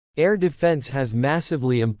Air defense has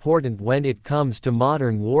massively important when it comes to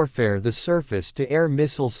modern warfare. The surface-to-air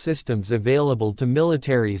missile systems available to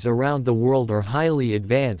militaries around the world are highly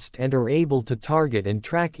advanced and are able to target and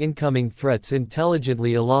track incoming threats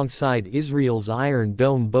intelligently alongside Israel's Iron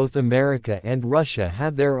Dome. Both America and Russia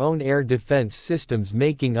have their own air defense systems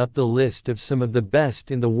making up the list of some of the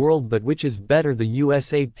best in the world, but which is better, the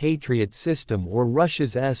USA Patriot system or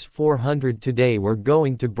Russia's S-400? Today we're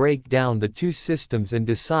going to break down the two systems and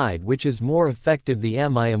decide which is more effective. The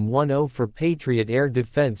MIM-10 for Patriot air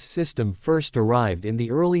defense system first arrived in the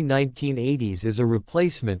early 1980s as a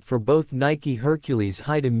replacement for both Nike Hercules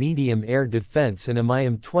high to medium air defense and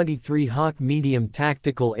MIM-23 Hawk medium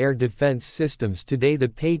tactical air defense systems. Today the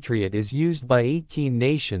Patriot is used by 18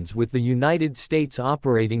 nations, with the United States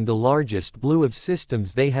operating the largest blue of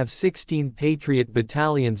systems. They have 16 Patriot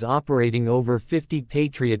battalions operating over 50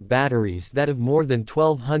 Patriot batteries that have more than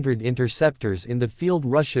 1,200 interceptors in the field.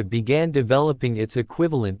 Russia began developing its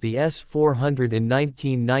equivalent, the S-400, in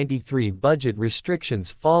 1993. Budget restrictions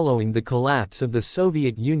following the collapse of the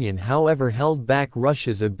Soviet Union, however, held back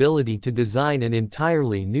Russia's ability to design an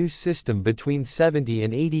entirely new system. Between 70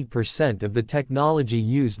 and 80% of the technology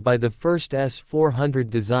used by the first S-400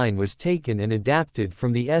 design was taken and adapted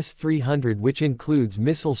from the S-300, which includes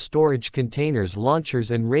missile storage containers,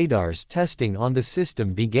 launchers and radars. Testing on the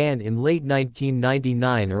system began in late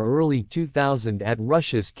 1999 or early 2000 at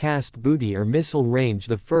Russia's Cast Booty or missile range.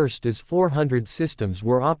 The first S-400 systems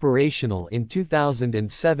were operational in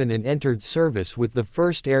 2007 and entered service with the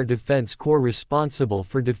 1st Air Defense Corps responsible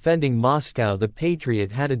for defending Moscow. The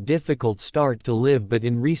Patriot had a difficult start to live, but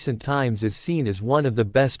in recent times is seen as one of the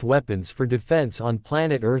best weapons for defense on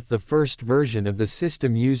planet Earth. The first version of the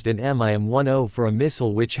system used an MIM-10 for a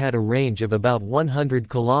missile which had a range of about 100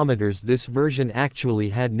 kilometers. This version actually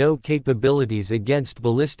had no capabilities against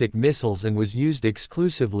ballistic missiles and was used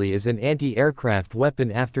exclusively as an anti-aircraft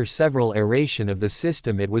weapon. After several iteration of the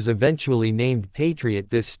system, it was eventually named Patriot.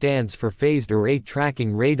 This stands for Phased Array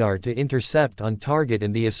Tracking Radar, to intercept on target,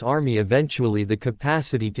 and the US Army. Eventually the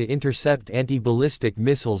capacity to intercept anti-ballistic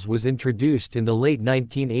missiles was introduced in the late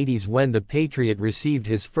 1980s when the Patriot received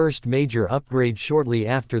his first major upgrade shortly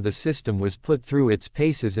after the system was put through its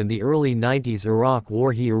paces. In the early 90s Iraq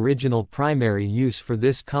War, the original primary use for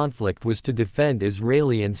this conflict was to defend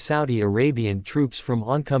Israeli and Saudi Arabian troops from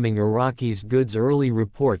oncoming Iraqis. Goods early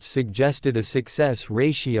reports suggested a success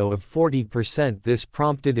ratio of 40%. This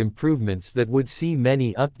prompted improvements that would see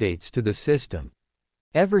many updates to the system.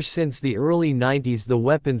 Ever since the early 90s, the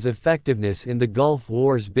weapon's effectiveness in the Gulf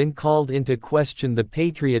War's been called into question. The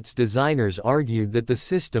Patriot's designers argued that the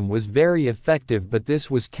system was very effective, but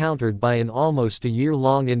this was countered by an almost a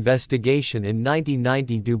year-long investigation in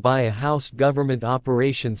 1990 due by a House Government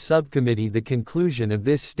Operations Subcommittee. The conclusion of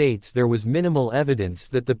this states there was minimal evidence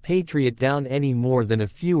that the Patriot downed any more than a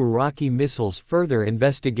few Iraqi missiles. Further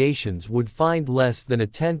investigations would find less than a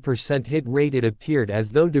 10% hit rate. It appeared as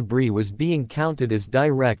though debris was being counted as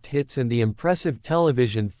direct hits, and the impressive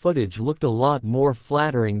television footage looked a lot more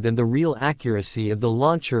flattering than the real accuracy of the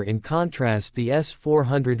launcher. In contrast, the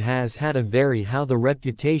S-400 has had a very high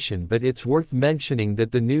reputation, but it's worth mentioning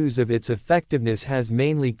that the news of its effectiveness has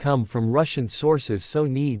mainly come from Russian sources, so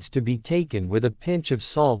needs to be taken with a pinch of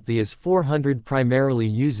salt. The S-400 primarily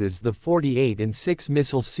uses the 48 and 6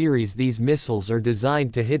 missile series. These missiles are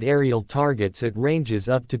designed to hit aerial targets at ranges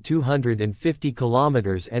up to 250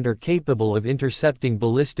 kilometers and are capable of intercepting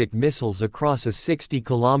ballistic missiles across a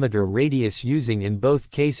 60-kilometer radius, using in both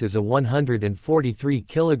cases a 143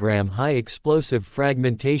 kg high explosive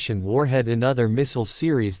fragmentation warhead. Another missile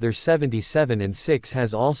series, their 77 and 6,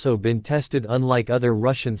 has also been tested. Unlike other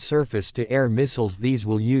Russian surface-to-air missiles, these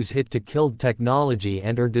will use hit-to-kill technology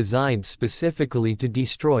and are designed specifically to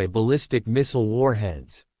destroy ballistic missile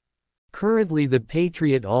warheads. Currently the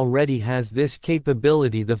Patriot already has this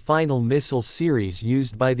capability. The final missile series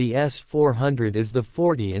used by the S-400 is the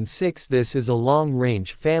 40 and 6. This is a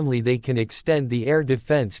long-range family. They can extend the air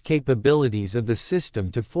defense capabilities of the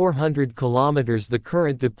system to 400 kilometers. The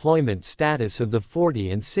current deployment status of the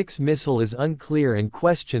 40 and 6 missile is unclear, and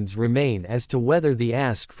questions remain as to whether the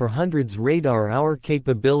ASC-400's radar-hour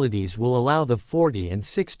capabilities will allow the 40 and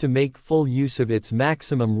 6 to make full use of its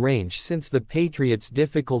maximum range. Since the Patriot's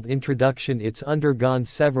difficult introduction production it's undergone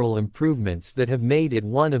several improvements that have made it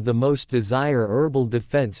one of the most desirable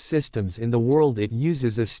defense systems in the world. It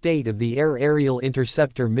uses a state-of-the-art aerial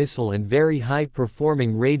interceptor missile and very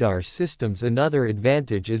high-performing radar systems. Another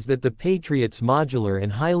advantage is that the Patriot's modular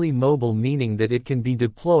and highly mobile, meaning that it can be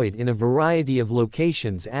deployed in a variety of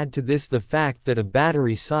locations. Add to this the fact that a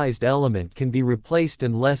battery-sized element can be replaced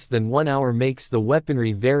in less than 1 hour, makes the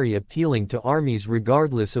weaponry very appealing to armies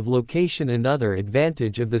regardless of location. Another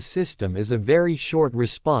advantage of the system is a very short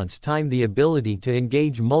response time, the ability to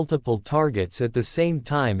engage multiple targets at the same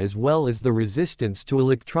time, as well as the resistance to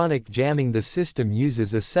electronic jamming. The system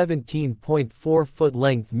uses a 17.4-foot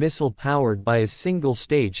length missile powered by a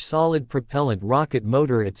single-stage solid propellant rocket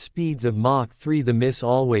motor at speeds of Mach 3. The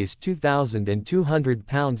missile weighs 2,200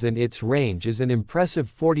 pounds and its range is an impressive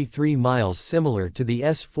 43 miles. Similar to the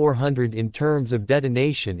S-400 in terms of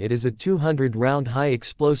detonation, it is a 200-round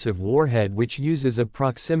high-explosive warhead which uses a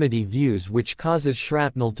proximity fuse which causes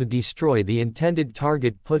shrapnel to destroy the intended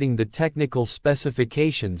target. Putting the technical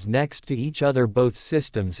specifications next to each other, both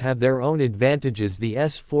systems have their own advantages. The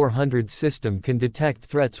S-400 system can detect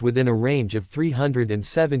threats within a range of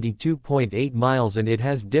 372.8 miles, and it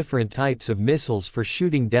has different types of missiles for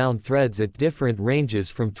shooting down threats at different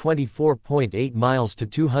ranges from 24.8 miles to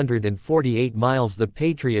 248 miles. The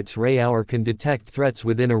Patriot's radar can detect threats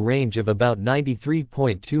within a range of about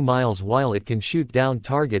 93.2 miles, while it can shoot down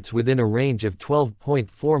targets within a range of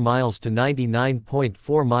 12.4 miles to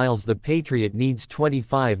 99.4 miles. The Patriot needs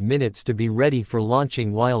 25 minutes to be ready for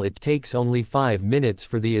launching, while it takes only 5 minutes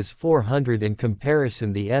for the S-400. In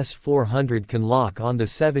comparison, the S-400 can lock on to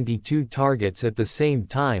 72 targets at the same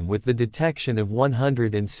time with the detection of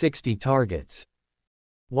 160 targets,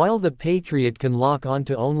 while the Patriot can lock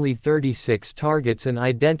onto only 36 targets and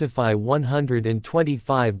identify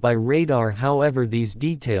 125 by radar. However, these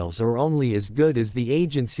details are only as good as the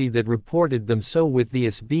agency that reported them, so with the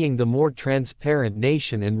US being the more transparent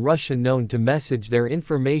nation and Russia known to message their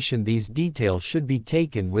information, these details should be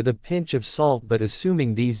taken with a pinch of salt. But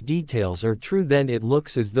assuming these details are true, then it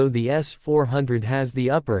looks as though the S-400 has the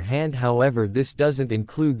upper hand. However, this doesn't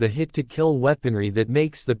include the hit-to-kill weaponry that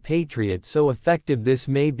makes the Patriot so effective. This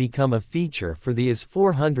may become a feature for the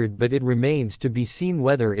S-400, but it remains to be seen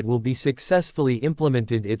whether it will be successfully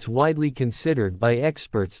implemented. It's widely considered by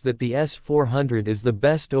experts that the S-400 is the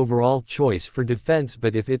best overall choice for defense,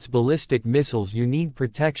 but if it's ballistic missiles you need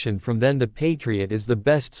protection from, then the Patriot is the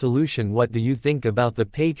best solution. What do you think about the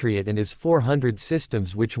Patriot and S-400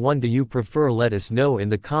 systems? Which one do you prefer? Let us know in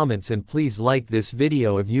the comments, and please like this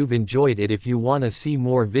video if you've enjoyed it. If you want to see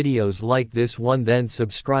more videos like this one, then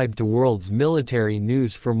subscribe to World's Military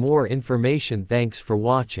News for more information. Thanks for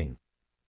watching.